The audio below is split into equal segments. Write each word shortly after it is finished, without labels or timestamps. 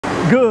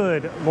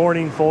Good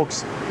morning,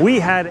 folks. We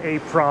had a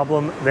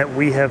problem that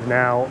we have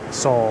now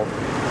solved.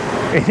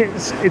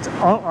 It's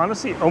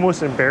honestly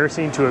almost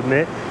embarrassing to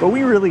admit, but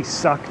we really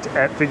sucked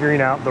at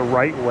figuring out the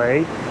right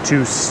way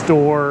to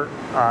store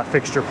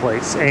fixture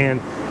plates. And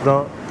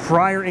the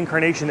prior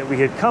incarnation that we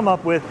had come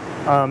up with,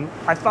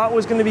 I thought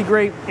was going to be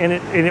great, and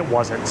it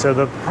wasn't. So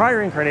the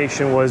prior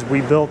incarnation was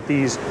we built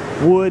these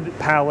wood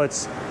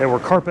pallets that were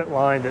carpet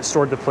lined that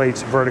stored the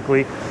plates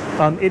vertically.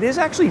 It is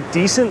actually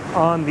decent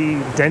on the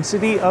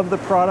density of the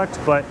product,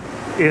 but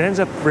it ends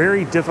up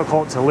very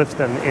difficult to lift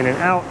them in and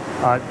out.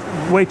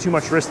 Way too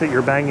much risk that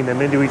you're banging them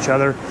into each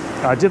other.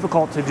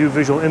 Difficult to do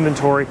visual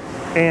inventory,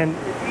 and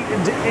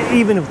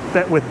even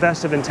with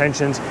best of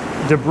intentions,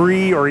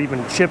 debris or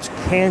even chips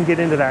can get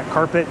into that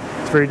carpet.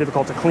 It's very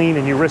difficult to clean,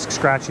 and you risk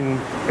scratching,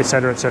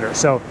 etc., etc.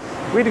 So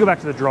we had to go back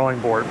to the drawing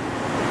board.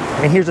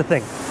 And here's the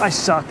thing, I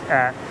suck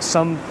at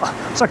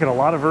a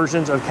lot of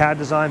versions of CAD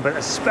design, but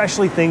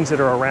especially things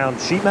that are around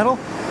sheet metal,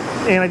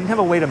 and I didn't have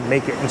a way to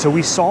make it. And so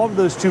we solved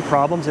those two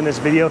problems in this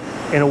video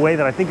in a way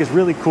that I think is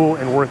really cool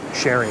and worth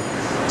sharing.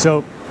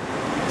 So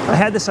I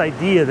had this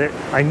idea that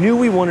I knew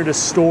we wanted to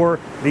store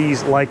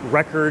these like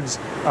records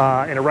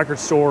in a record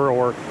store,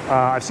 or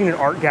I've seen an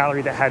art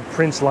gallery that had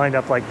prints lined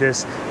up like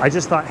this. I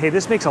just thought, hey,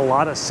 this makes a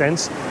lot of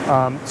sense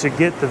to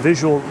get the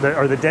visual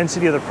or the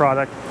density of the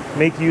product,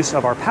 make use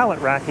of our pallet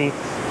racking,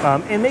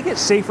 and make it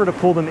safer to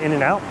pull them in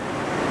and out.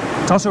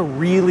 It's also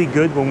really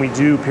good when we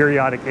do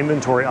periodic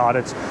inventory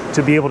audits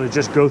to be able to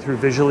just go through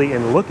visually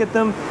and look at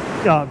them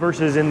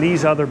versus in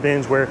these other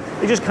bins where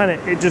it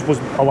just was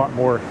a lot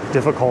more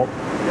difficult.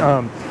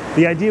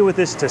 The idea with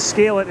this to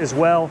scale it as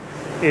well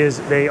is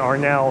they are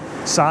now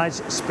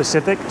size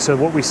specific. So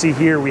what we see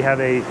here, we have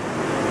a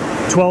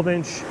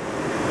 12-inch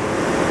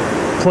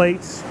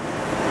plates,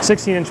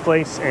 16-inch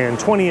plates, and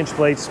 20-inch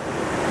plates.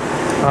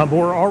 But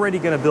we're already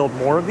going to build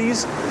more of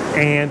these,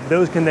 and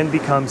those can then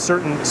become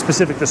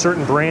specific to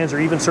certain brands or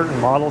even certain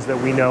models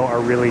that we know are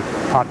really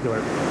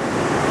popular.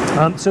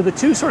 So the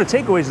two sort of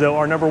takeaways though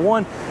are, number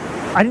one,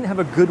 I didn't have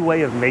a good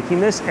way of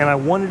making this, and I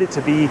wanted it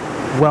to be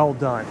well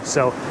done.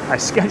 So I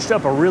sketched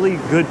up a really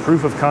good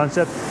proof of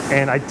concept,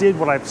 and I did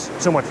what I've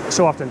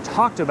so often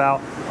talked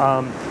about,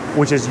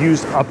 which is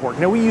used Upwork.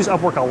 Now, we use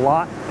Upwork a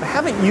lot, but I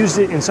haven't used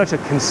it in such a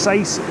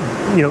concise,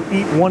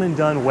 eat one and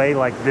done way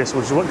like this,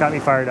 which is what got me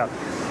fired up.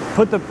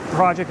 Put the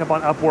project up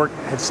on Upwork,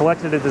 had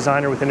selected a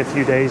designer within a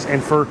few days,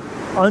 and for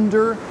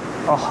under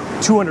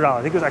 $200,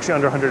 I think it was actually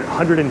under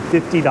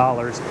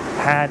 $150,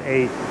 had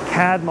a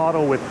CAD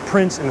model with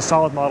prints and a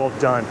solid model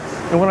done.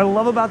 And what I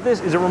love about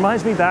this is it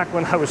reminds me back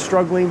when I was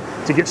struggling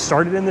to get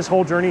started in this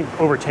whole journey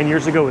over 10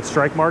 years ago with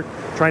Strike Mark,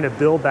 trying to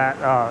build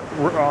that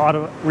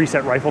auto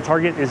reset rifle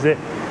target, is that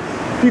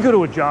if you go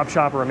to a job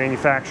shop or a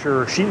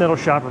manufacturer, or sheet metal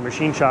shop or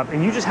machine shop,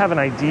 and you just have an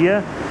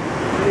idea,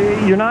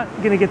 you're not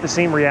going to get the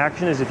same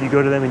reaction as if you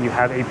go to them and you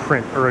have a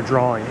print or a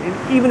drawing.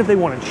 And even if they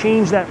want to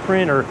change that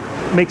print or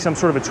make some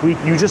sort of a tweak,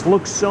 you just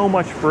look so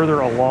much further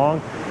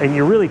along, and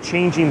you're really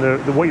changing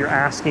what you're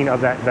asking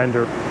of that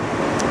vendor.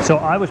 So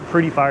I was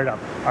pretty fired up.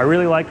 I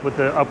really liked what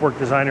the Upwork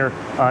designer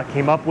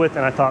came up with,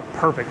 and I thought,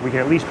 perfect, we can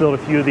at least build a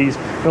few of these.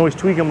 We can always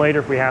tweak them later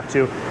if we have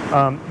to.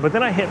 But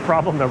then I hit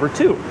problem number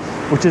two,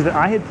 which is that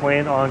I had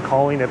planned on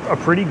calling a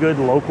pretty good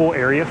local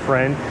area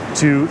friend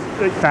to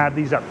fab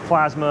these up,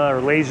 plasma or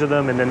laser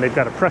them, and then they've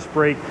got a press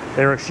brake.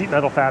 They're a sheet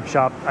metal fab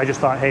shop. I just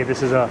thought, hey,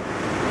 this is a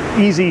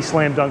easy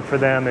slam dunk for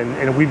them,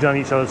 and we've done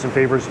each other some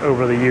favors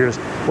over the years.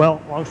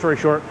 Well, long story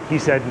short, he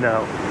said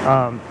no.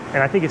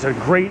 And I think it's a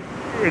great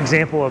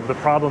example of the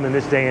problem in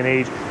this day and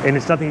age, and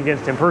it's nothing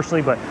against him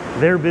personally, but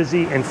they're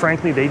busy, and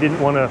frankly they didn't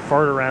want to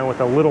fart around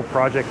with a little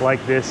project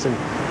like this. And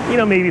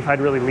maybe if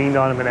I'd really leaned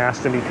on him and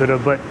asked him, he could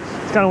have, but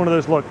it's kind of one of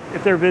those, look,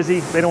 if they're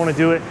busy, they don't want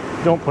to do it,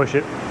 don't push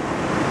it.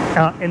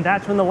 And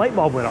that's when the light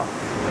bulb went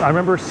off. I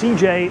remember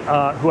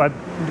CJ, who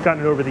I've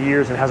gotten over the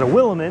years and has a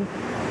Williman,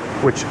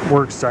 which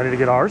we're excited to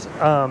get ours,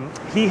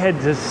 he had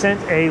just sent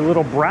a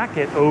little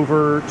bracket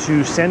over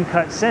to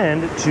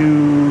sendcutsend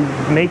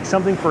to make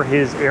something for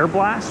his air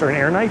blast or an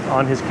air knife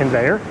on his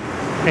conveyor.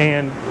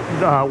 And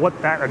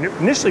what that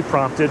initially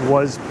prompted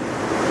was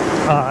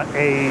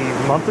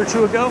a month or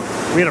two ago,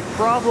 we had a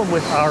problem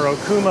with our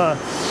Okuma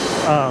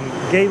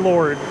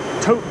Gaylord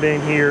tote bin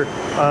here,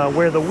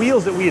 where the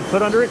wheels that we had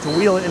put under it to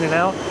wheel it in and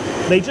out,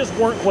 they just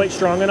weren't quite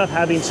strong enough,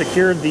 having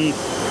secured the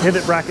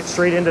pivot bracket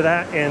straight into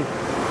that. And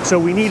so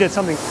we needed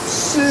something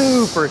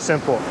super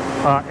simple.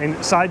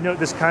 And side note,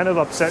 this kind of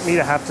upset me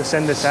to have to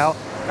send this out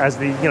as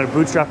the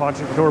bootstrap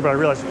entrepreneur, but I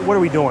realized, what are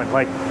we doing?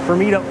 Like, for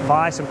me to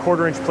buy some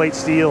 1/4-inch plate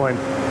steel and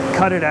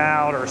cut it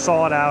out or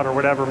saw it out or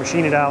whatever,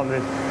 machine it out and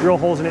then drill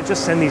holes in it,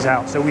 just send these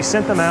out. So we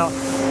sent them out.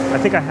 I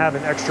think I have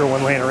an extra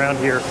one laying around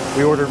here.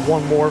 We ordered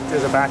one more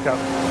as a backup.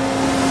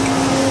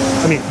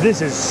 I mean,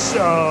 this is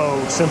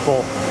so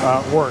simple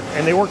work,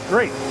 and they work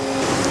great.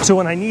 So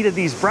when I needed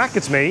these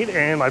brackets made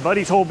and my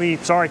buddy told me,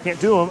 sorry, I can't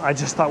do them, I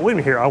just thought, wait a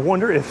minute here, I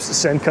wonder if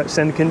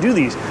sendcutsend can do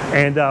these.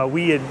 And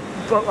we had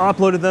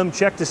uploaded them,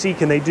 checked to see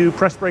can they do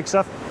press brake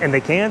stuff, and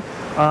they can.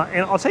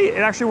 And I'll tell you, it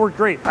actually worked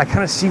great. I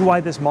kind of see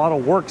why this model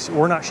works.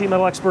 We're not sheet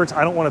metal experts.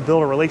 I don't want to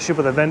build a relationship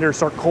with a vendor,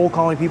 start cold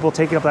calling people,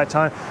 taking up that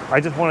time. I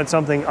just wanted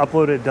something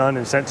uploaded, done,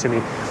 and sent to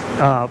me.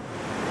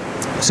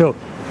 So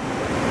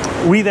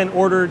we then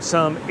ordered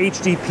some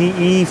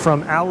HDPE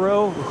from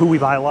Alro, who we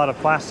buy a lot of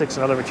plastics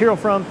and other material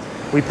from.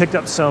 We picked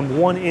up some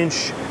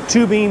 1-inch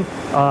tubing.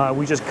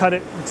 We just cut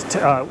it,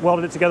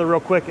 welded it together real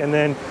quick, and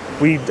then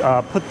we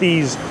put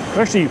these,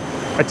 actually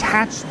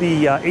attached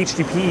the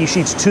HDPE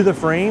sheets to the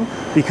frame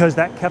because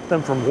that kept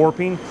them from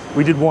warping.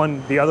 We did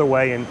one the other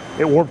way and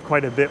it warped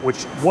quite a bit,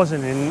 which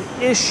wasn't an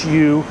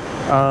issue.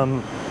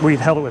 We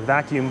held it with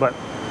vacuum, but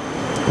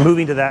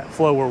moving to that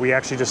flow where we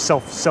actually just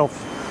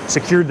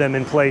self-secured them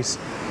in place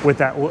with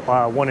that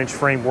 1-inch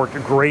frame worked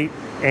great.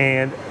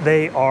 And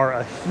they are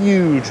a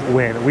huge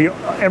win.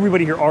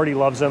 Everybody here already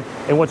loves them.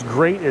 And what's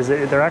great is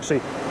that they're actually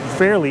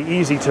fairly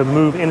easy to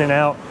move in and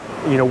out.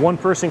 You know, one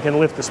person can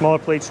lift the smaller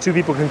plates, 2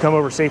 people can come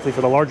over safely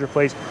for the larger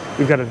plates.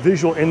 We've got a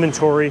visual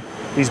inventory.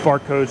 These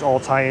barcodes all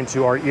tie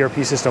into our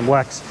ERP system,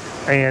 Lex,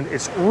 and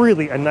it's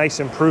really a nice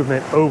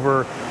improvement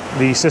over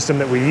the system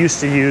that we used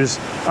to use,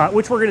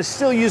 which we're gonna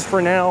still use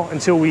for now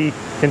until we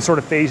can sort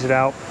of phase it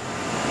out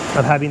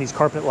of having these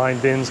carpet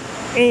lined bins.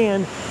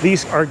 And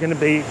these are gonna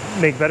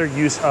make better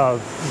use of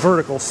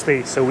vertical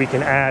space, so we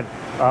can add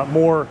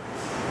more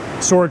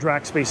storage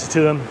rack spaces to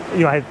them.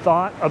 You know, I had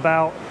thought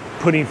about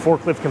putting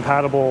forklift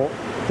compatible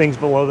things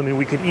below them, and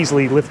we could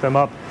easily lift them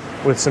up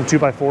with some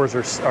 2x4s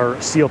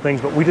or steel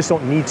things, but we just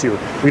don't need to.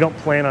 We don't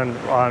plan on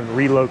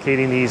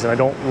relocating these, and I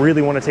don't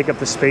really want to take up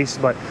the space,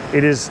 but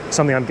it is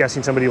something I'm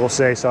guessing somebody will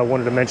say, so I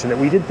wanted to mention that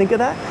we did think of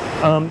that.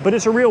 But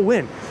it's a real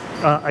win.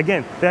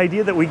 Again, the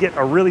idea that we get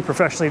a really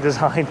professionally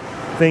designed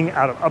thing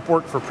out of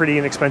Upwork for pretty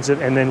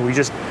inexpensive, and then we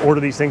just order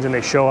these things and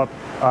they show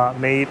up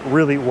made,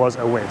 really was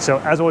a win. So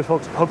as always,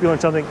 folks, hope you learned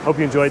something, hope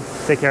you enjoyed.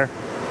 Take care.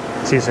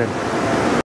 See you soon.